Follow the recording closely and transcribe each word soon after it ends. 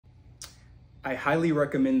I highly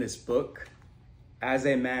recommend this book, As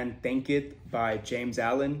a Man Thinketh by James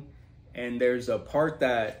Allen. And there's a part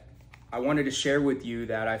that I wanted to share with you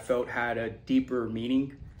that I felt had a deeper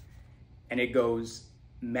meaning. And it goes,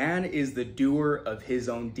 "Man is the doer of his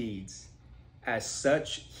own deeds. As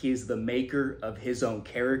such, he is the maker of his own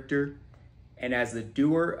character. And as the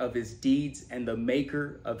doer of his deeds and the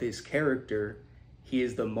maker of his character, he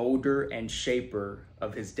is the molder and shaper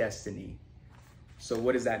of his destiny." So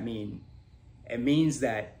what does that mean? It means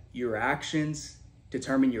that your actions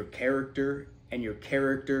determine your character, and your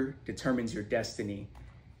character determines your destiny.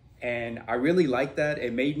 And I really like that.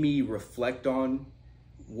 It made me reflect on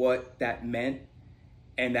what that meant.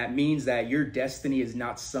 And that means that your destiny is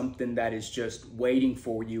not something that is just waiting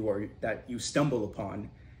for you or that you stumble upon.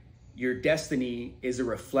 Your destiny is a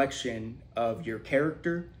reflection of your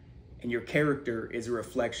character, and your character is a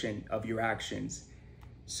reflection of your actions.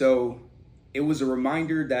 So it was a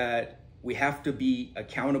reminder that we have to be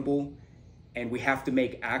accountable, and we have to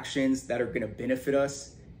make actions that are going to benefit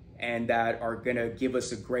us and that are going to give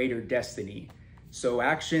us a greater destiny. So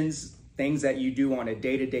actions, things that you do on a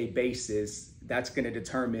day-to-day basis, that's going to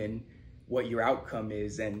determine what your outcome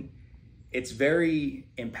is. And it's very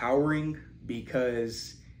empowering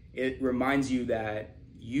because it reminds you that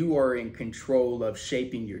you are in control of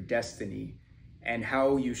shaping your destiny, and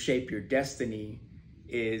how you shape your destiny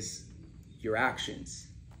is your actions.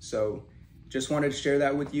 So just wanted to share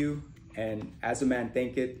that with you. And As a Man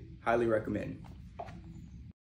Thinketh, highly recommend.